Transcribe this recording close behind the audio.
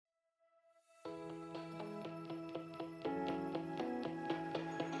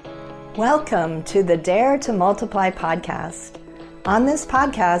Welcome to the Dare to Multiply podcast. On this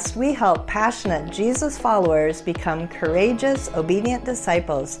podcast, we help passionate Jesus followers become courageous, obedient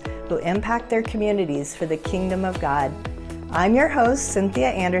disciples who impact their communities for the kingdom of God. I'm your host,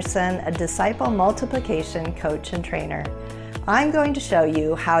 Cynthia Anderson, a disciple multiplication coach and trainer. I'm going to show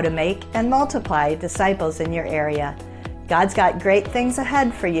you how to make and multiply disciples in your area. God's got great things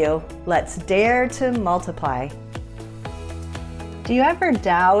ahead for you. Let's dare to multiply. Do you ever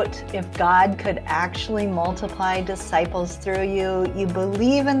doubt if God could actually multiply disciples through you? You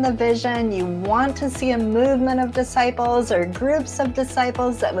believe in the vision, you want to see a movement of disciples or groups of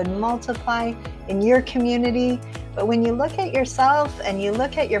disciples that would multiply in your community. But when you look at yourself and you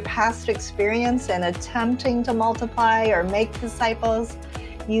look at your past experience in attempting to multiply or make disciples,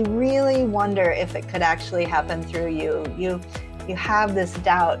 you really wonder if it could actually happen through you. You have this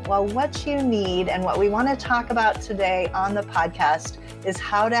doubt. Well, what you need and what we want to talk about today on the podcast is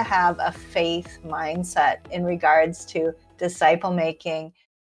how to have a faith mindset in regards to disciple making.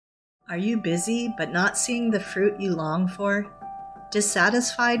 Are you busy but not seeing the fruit you long for?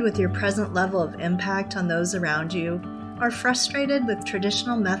 Dissatisfied with your present level of impact on those around you? Or frustrated with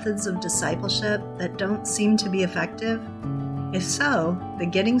traditional methods of discipleship that don't seem to be effective? If so, the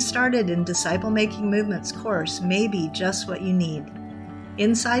Getting Started in Disciple Making Movements course may be just what you need.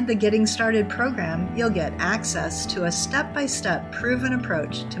 Inside the Getting Started program, you'll get access to a step-by-step proven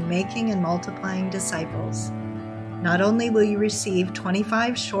approach to making and multiplying disciples. Not only will you receive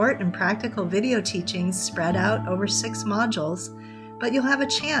 25 short and practical video teachings spread out over 6 modules, but you'll have a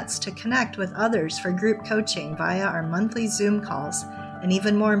chance to connect with others for group coaching via our monthly Zoom calls. And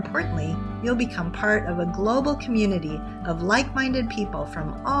even more importantly, you'll become part of a global community of like-minded people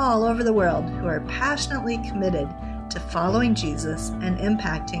from all over the world who are passionately committed to following Jesus and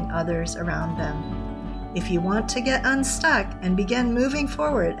impacting others around them. If you want to get unstuck and begin moving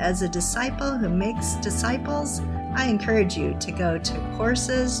forward as a disciple who makes disciples, I encourage you to go to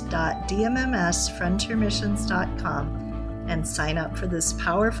courses.dmmsfrontiermissions.com and sign up for this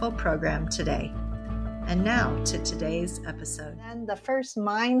powerful program today. And now to today's episode. And the first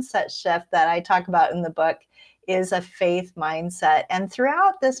mindset shift that I talk about in the book is a faith mindset. And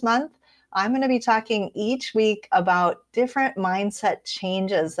throughout this month, I'm going to be talking each week about different mindset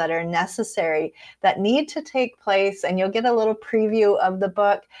changes that are necessary, that need to take place. And you'll get a little preview of the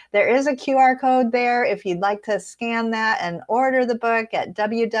book. There is a QR code there if you'd like to scan that and order the book at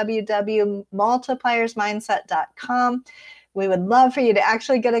www.multipliersmindset.com. We would love for you to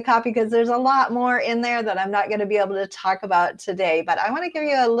actually get a copy because there's a lot more in there that I'm not going to be able to talk about today. But I want to give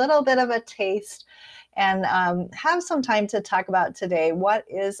you a little bit of a taste and have some time to talk about today. What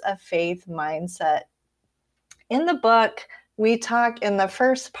is a faith mindset? In the book, we talk in the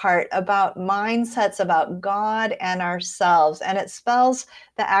first part about mindsets about God and ourselves, and it spells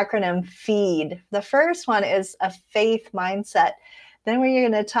the acronym FEED. The first one is a faith mindset. Then we're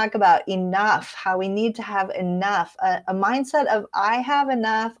going to talk about enough, how we need to have enough, a mindset of I have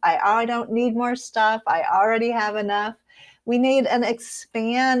enough, I don't need more stuff, I already have enough. We need an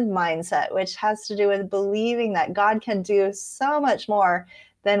expand mindset, which has to do with believing that God can do so much more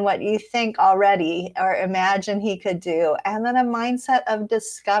than what you think already or imagine he could do. And then a mindset of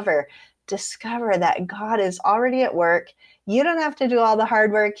discover that God is already at work. You don't have to do all the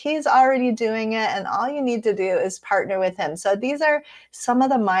hard work. He's already doing it, and all you need to do is partner with him. So these are some of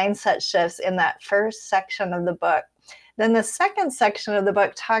the mindset shifts in that first section of the book. Then the second section of the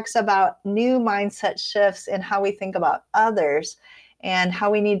book talks about new mindset shifts in how we think about others and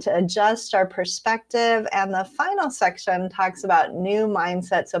how we need to adjust our perspective. And the final section talks about new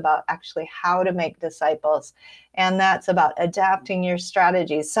mindsets about actually how to make disciples. And that's about adapting your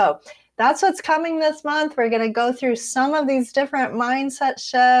strategies. So that's what's coming this month. We're going to go through some of these different mindset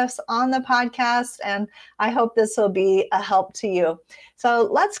shifts on the podcast, and I hope this will be a help to you. So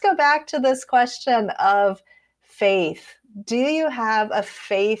let's go back to this question of faith. Do you have a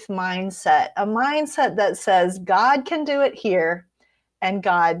faith mindset? A mindset that says God can do it here and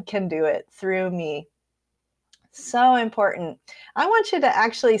God can do it through me. So important. I want you to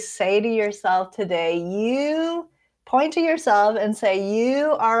actually say to yourself today, point to yourself and say,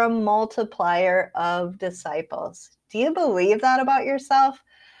 you are a multiplier of disciples. Do you believe that about yourself?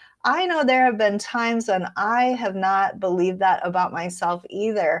 I know there have been times when I have not believed that about myself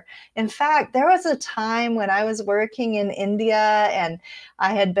either. In fact, there was a time when I was working in India and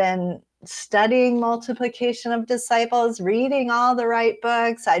I had been studying multiplication of disciples, reading all the right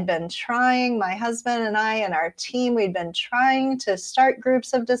books. I'd been trying, my husband and I and our team, we'd been trying to start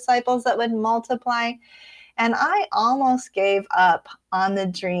groups of disciples that would multiply. And I almost gave up on the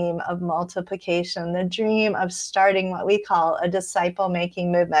dream of multiplication, the dream of starting what we call a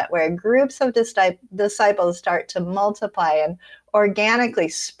disciple-making movement, where groups of disciples start to multiply and organically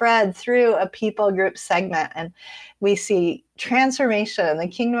spread through a people group segment. And we see transformation, the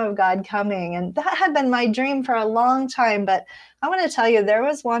kingdom of God coming. And that had been my dream for a long time. But I want to tell you, there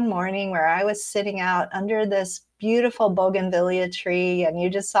was one morning where I was sitting out under this beautiful bougainvillea tree, and you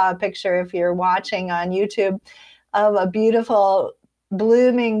just saw a picture, if you're watching on YouTube, of a beautiful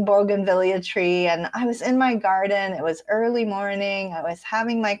blooming bougainvillea tree. And I was in my garden. It was early morning. I was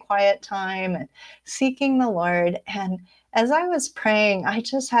having my quiet time and seeking the Lord. And as I was praying, I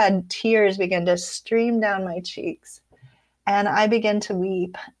just had tears begin to stream down my cheeks. And I began to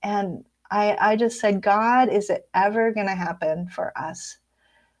weep. And I just said, God, is it ever going to happen for us?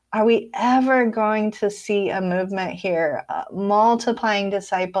 Are we ever going to see a movement here, multiplying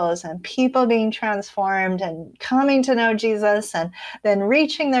disciples and people being transformed and coming to know Jesus and then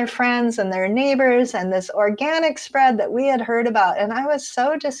reaching their friends and their neighbors and this organic spread that we had heard about? And I was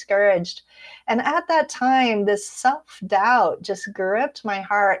so discouraged. And at that time, this self-doubt just gripped my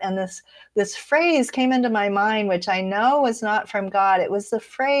heart. And this phrase came into my mind, which I know was not from God. It was the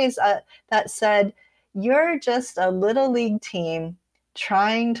phrase that said, "You're just a little league team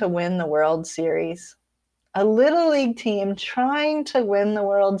trying to win the World Series." A little league team trying to win the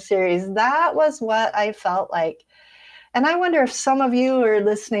World Series. That was what I felt like. And I wonder if some of you who are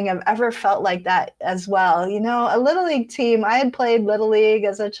listening have ever felt like that as well. You know, a little league team, I had played little league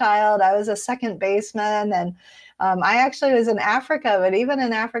as a child. I was a second baseman, and I actually was in Africa, but even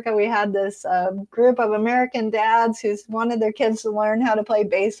in Africa, we had this group of American dads who wanted their kids to learn how to play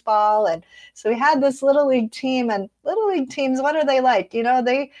baseball. And so we had this little league team, and little league teams, what are they like? You know,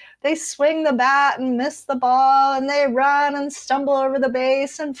 they swing the bat and miss the ball, and they run and stumble over the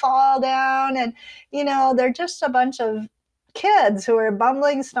base and fall down. And, you know, they're just a bunch of kids who are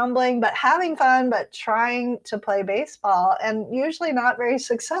bumbling, stumbling, but having fun, but trying to play baseball, and usually not very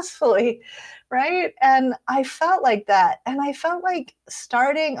successfully, right? And I felt like that. And I felt like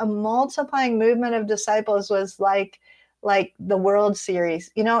starting a multiplying movement of disciples was like the World Series.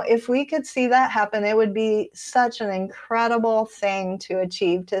 You know, if we could see that happen, it would be such an incredible thing to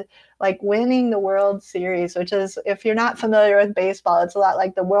achieve, to like winning the World Series, which is, if you're not familiar with baseball, it's a lot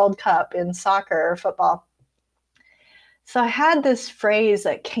like the World Cup in soccer or football. So I had this phrase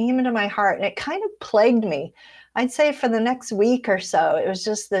that came into my heart, and it kind of plagued me. I'd say for the next week or so, it was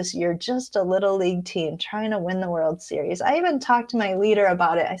just this, you're just a little league team trying to win the World Series. I even talked to my leader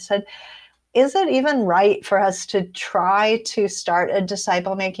about it. I said, is it even right for us to try to start a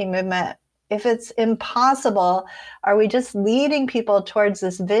disciple-making movement? If it's impossible, are we just leading people towards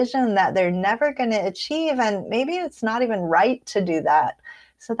this vision that they're never going to achieve? And maybe it's not even right to do that.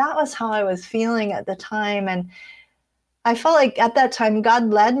 So that was how I was feeling at the time. And I felt like at that time,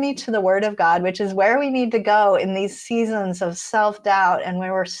 God led me to the Word of God, which is where we need to go in these seasons of self-doubt and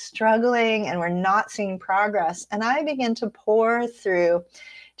where we're struggling and we're not seeing progress. And I began to pour through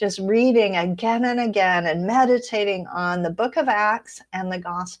just reading again and again and meditating on the book of Acts and the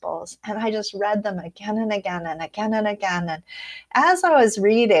Gospels. And I just read them again and again and again and again. And as I was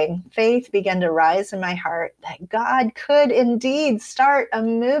reading, faith began to rise in my heart that God could indeed start a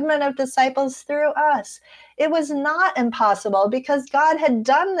movement of disciples through us. It was not impossible because God had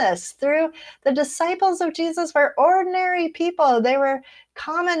done this through the disciples of Jesus were ordinary people. They were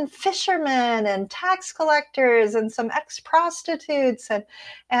common fishermen and tax collectors and some ex-prostitutes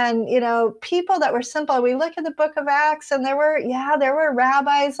and you know, people that were simple. We look at the book of Acts, and there were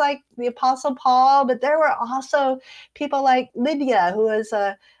rabbis like the Apostle Paul, but there were also people like Lydia, who was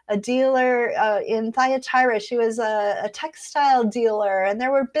a dealer in Thyatira. She was a textile dealer, and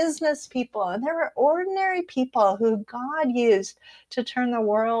there were business people, and there were ordinary people who God used to turn the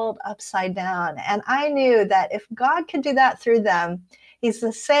world upside down. And I knew that if God could do that through them, He's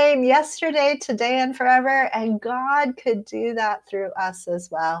the same yesterday, today, and forever, and God could do that through us as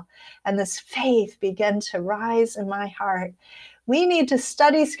well. And this faith began to rise in my heart. We need to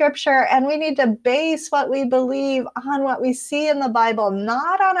study Scripture, and we need to base what we believe on what we see in the Bible,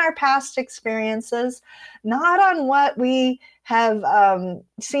 not on our past experiences, not on what we have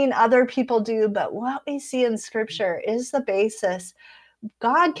seen other people do, but what we see in Scripture is the basis.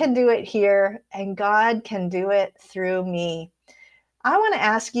 God can do it here, and God can do it through me. I want to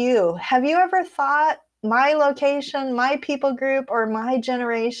ask you, have you ever thought my location, my people group, or my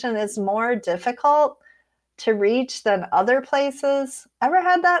generation is more difficult to reach than other places? Ever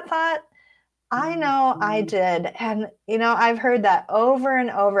had that thought? I know I did. And, you know, I've heard that over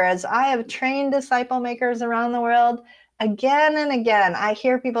and over as I have trained disciple makers around the world. Again and again, I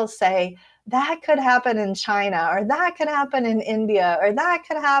hear people say, that could happen in China, or that could happen in India, or that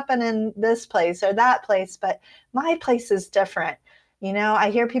could happen in this place or that place, but my place is different. I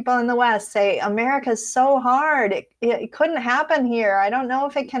hear people in the West say, America's so hard. It couldn't happen here. I don't know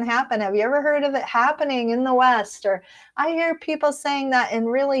if it can happen. Have you ever heard of it happening in the West? Or I hear people saying that in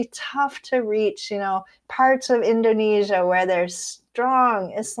really tough to reach, parts of Indonesia where there's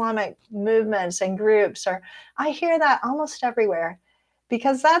strong Islamic movements and groups. Or I hear that almost everywhere,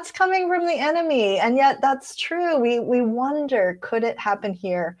 because that's coming from the enemy. And yet that's true. We wonder, could it happen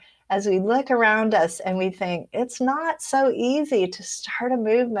here? As we look around us and we think, it's not so easy to start a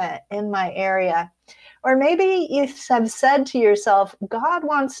movement in my area. Or maybe you have said to yourself, God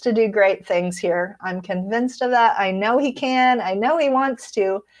wants to do great things here. I'm convinced of that. I know he can. I know he wants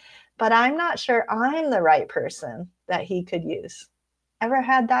to, but I'm not sure I'm the right person that he could use. Ever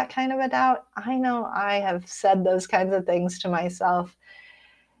had that kind of a doubt? I know I have said those kinds of things to myself.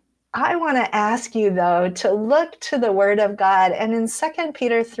 I want to ask you, though, to look to the word of God. And in 2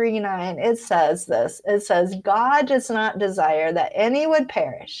 Peter 3:9, it says this. It says, God does not desire that any would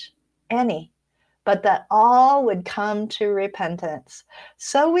perish, but that all would come to repentance.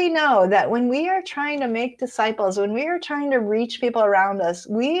 So we know that when we are trying to make disciples, when we are trying to reach people around us,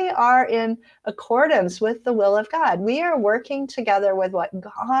 we are in accordance with the will of God. We are working together with what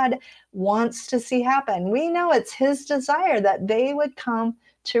God wants to see happen. We know it's his desire that they would come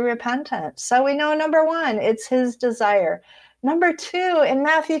to repentance. So we know, number one, it's his desire. Number two, in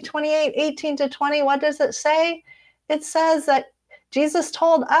Matthew 28:18-20, what does it say? It says that Jesus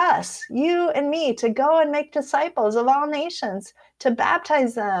told us, you and me, to go and make disciples of all nations, to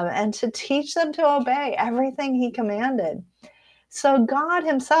baptize them and to teach them to obey everything he commanded. So God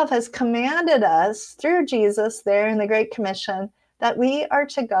himself has commanded us through Jesus there in the Great Commission that we are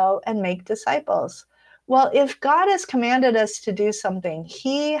to go and make disciples. Well, if God has commanded us to do something,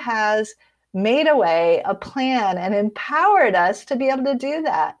 he has made a way, a plan, and empowered us to be able to do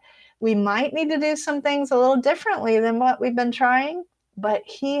that. We might need to do some things a little differently than what we've been trying, but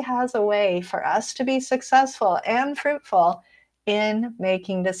he has a way for us to be successful and fruitful in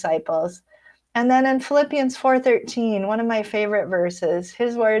making disciples. And then in Philippians 4:13, one of my favorite verses,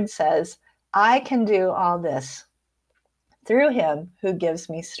 his word says, I can do all this through him who gives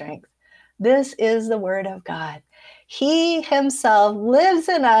me strength. This is the word of God. He himself lives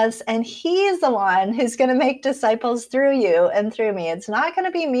in us, and he's the one who's going to make disciples through you and through me. It's not going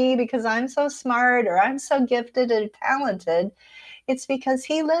to be me because I'm so smart or I'm so gifted and talented. It's because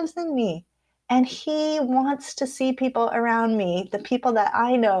he lives in me, and he wants to see people around me, the people that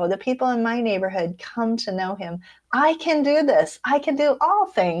I know, the people in my neighborhood, come to know him. I can do this. I can do all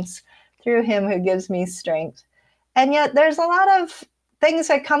things through him who gives me strength. And yet there's a lot of things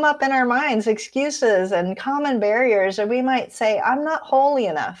that come up in our minds, excuses and common barriers, or we might say, I'm not holy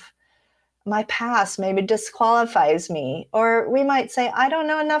enough. My past maybe disqualifies me. Or we might say, I don't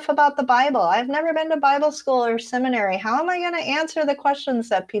know enough about the Bible. I've never been to Bible school or seminary. How am I going to answer the questions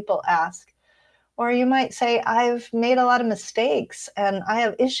that people ask? Or you might say, I've made a lot of mistakes and I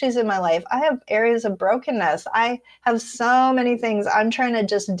have issues in my life. I have areas of brokenness. I have so many things I'm trying to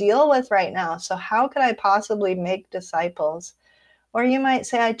just deal with right now. So how could I possibly make disciples? Or you might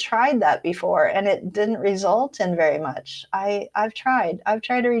say, I tried that before and it didn't result in very much. I've tried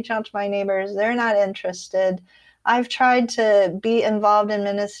to reach out to my neighbors. They're not interested. I've tried to be involved in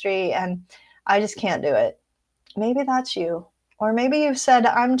ministry and I just can't do it. Maybe that's you. Or maybe you've said,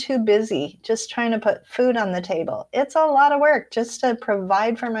 I'm too busy just trying to put food on the table. It's a lot of work just to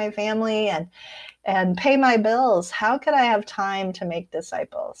provide for my family and pay my bills. How could I have time to make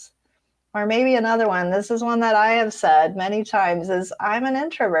disciples? Or maybe another one, this is one that I have said many times, is I'm an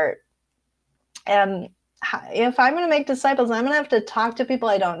introvert. And if I'm going to make disciples, I'm going to have to talk to people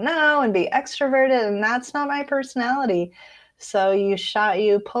I don't know and be extroverted, and that's not my personality. So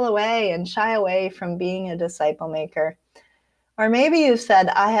you pull away and shy away from being a disciple maker. Or maybe you've said,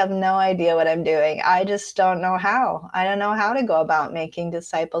 I have no idea what I'm doing. I just don't know how. I don't know how to go about making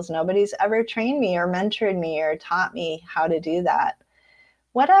disciples. Nobody's ever trained me or mentored me or taught me how to do that.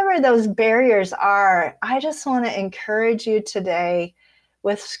 Whatever those barriers are, I just want to encourage you today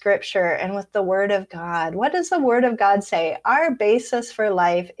with scripture and with the word of God. What does the word of God say? Our basis for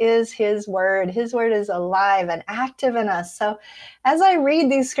life is his word. His word is alive and active in us. So as I read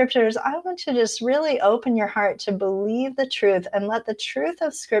these scriptures, I want you to just really open your heart to believe the truth and let the truth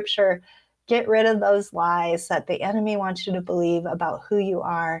of scripture get rid of those lies that the enemy wants you to believe about who you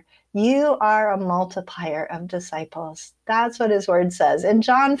are. You are a multiplier of disciples. That's what his word says. In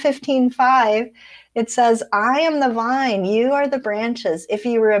John 15:5, it says, I am the vine, you are the branches. If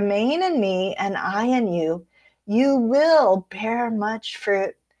you remain in me and I in you, you will bear much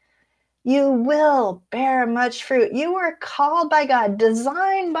fruit. You will bear much fruit. You were called by God,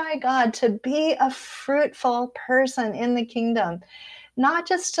 designed by God to be a fruitful person in the kingdom, not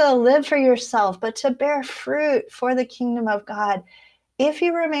just to live for yourself, but to bear fruit for the kingdom of God. If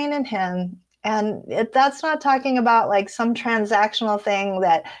you remain in him, and that's not talking about like some transactional thing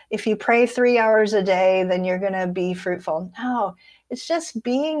that if you pray 3 hours a day, then you're going to be fruitful. No, it's just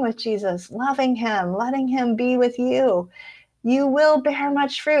being with Jesus, loving him, letting him be with you. You will bear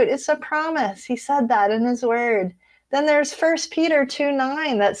much fruit. It's a promise. He said that in his word. Then there's 1 Peter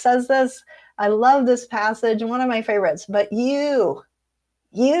 2:9 that says this. I love this passage, one of my favorites. But you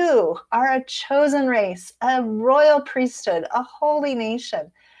are a chosen race, a royal priesthood, a holy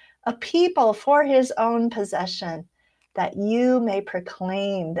nation, a people for his own possession, that you may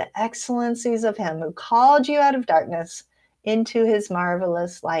proclaim the excellencies of him who called you out of darkness into his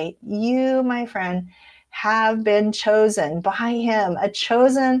marvelous light. You, my friend, have been chosen by him, a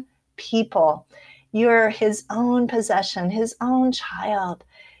chosen people. You're his own possession, his own child.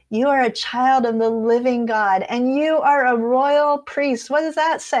 You are a child of the living God, and you are a royal priest. What does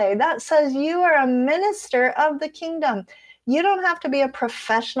that say? That says you are a minister of the kingdom. You don't have to be a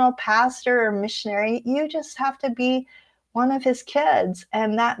professional pastor or missionary. You just have to be one of his kids,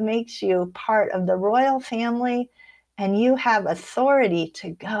 and that makes you part of the royal family, and you have authority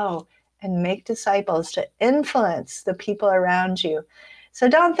to go and make disciples, to influence the people around you. So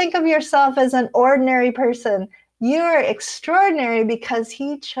don't think of yourself as an ordinary person. You are extraordinary because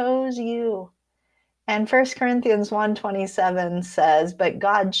he chose you. And 1 Corinthians 1:27 says, but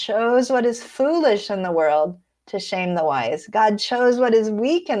God chose what is foolish in the world to shame the wise. God chose what is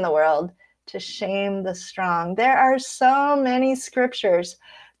weak in the world to shame the strong. There are so many scriptures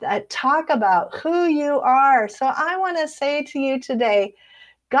that talk about who you are. So I want to say to you today,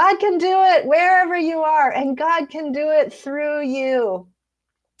 God can do it wherever you are, and God can do it through you.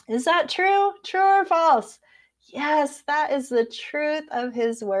 Is that true? True or false? Yes, that is the truth of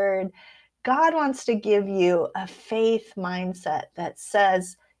his word. God wants to give you a faith mindset that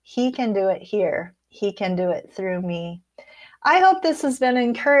says he can do it here. He can do it through me. I hope this has been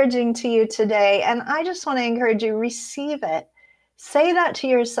encouraging to you today, and I just want to encourage you, receive it. Say that to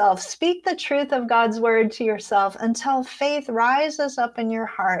yourself. Speak the truth of God's word to yourself until faith rises up in your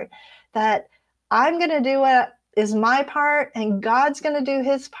heart that I'm going to do what is my part, and God's going to do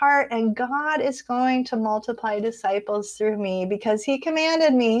his part, and God is going to multiply disciples through me because he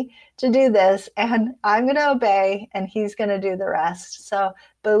commanded me to do this, and I'm going to obey, and he's going to do the rest. So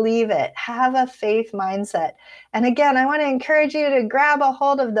believe it. Have a faith mindset. And again, I want to encourage you to grab a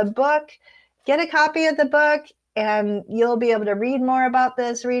hold of the book, get a copy of the book, and you'll be able to read more about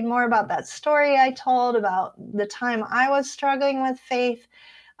this, read more about that story I told about the time I was struggling with faith.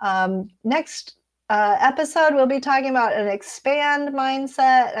 Next episode, we'll be talking about an expand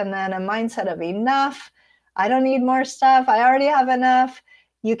mindset and then a mindset of enough. I don't need more stuff. I already have enough.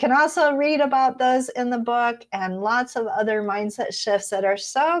 You can also read about those in the book and lots of other mindset shifts that are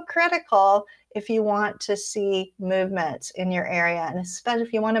so critical if you want to see movement in your area. And especially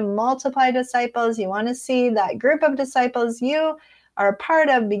if you want to multiply disciples, you want to see that group of disciples you are a part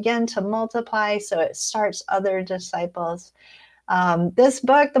of begin to multiply so it starts other disciples. This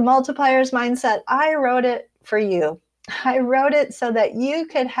book, The Multiplier's Mindset, I wrote it for you. I wrote it so that you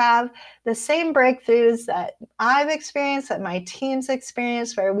could have the same breakthroughs that I've experienced, that my team's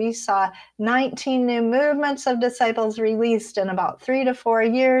experienced, where we saw 19 new movements of disciples released in about 3 to 4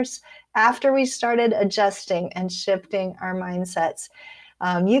 years after we started adjusting and shifting our mindsets.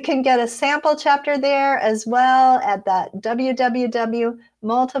 You can get a sample chapter there as well at that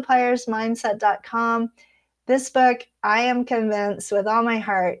www.multipliersmindset.com. This book, I am convinced with all my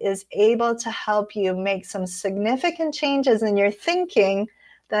heart, is able to help you make some significant changes in your thinking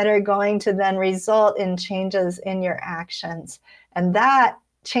that are going to then result in changes in your actions. And that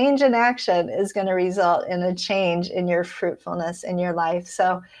change in action is going to result in a change in your fruitfulness in your life.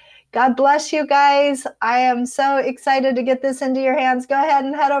 So God bless you guys. I am so excited to get this into your hands. Go ahead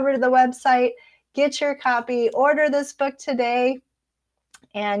and head over to the website, get your copy, order this book today,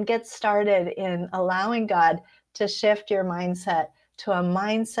 and get started in allowing God to shift your mindset to a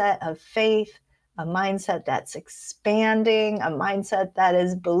mindset of faith, a mindset that's expanding, a mindset that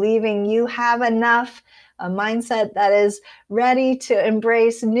is believing you have enough, a mindset that is ready to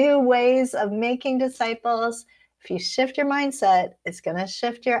embrace new ways of making disciples. If you shift your mindset, it's going to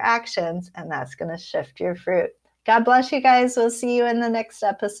shift your actions, and that's going to shift your fruit. God bless you guys. We'll see you in the next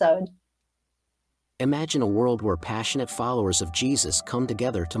episode. Imagine a world where passionate followers of Jesus come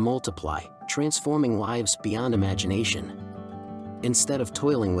together to multiply, transforming lives beyond imagination. Instead of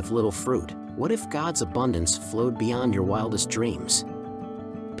toiling with little fruit, what if God's abundance flowed beyond your wildest dreams?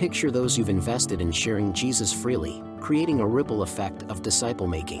 Picture those you've invested in sharing Jesus freely, creating a ripple effect of disciple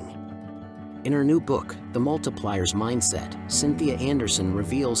making. In her new book, The Multiplier's Mindset, Cynthia Anderson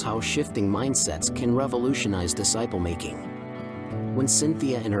reveals how shifting mindsets can revolutionize disciple making. When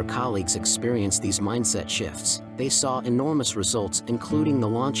Cynthia and her colleagues experienced these mindset shifts, they saw enormous results, including the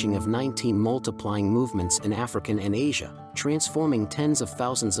launching of 19 multiplying movements in Africa and Asia, transforming tens of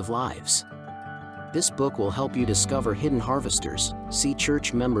thousands of lives. This book will help you discover hidden harvesters, see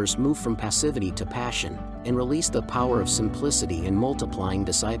church members move from passivity to passion, and release the power of simplicity in multiplying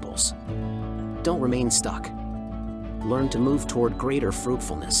disciples. Don't remain stuck. Learn to move toward greater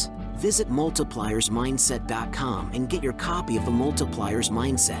fruitfulness. Visit multipliersmindset.com and get your copy of The Multiplier's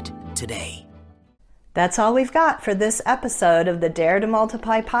Mindset today. That's all we've got for this episode of the Dare to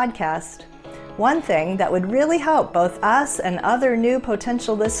Multiply podcast. One thing that would really help both us and other new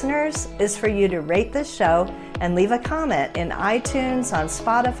potential listeners is for you to rate this show and leave a comment in iTunes, on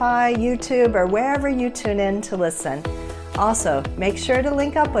Spotify, YouTube, or wherever you tune in to listen. Also, make sure to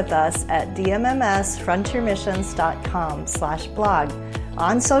link up with us at dmmsfrontiermissions.com/blog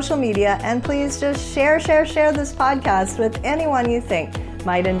on social media, and please just share this podcast with anyone you think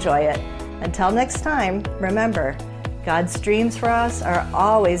might enjoy it. Until next time, remember, God's dreams for us are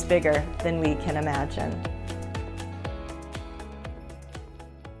always bigger than we can imagine.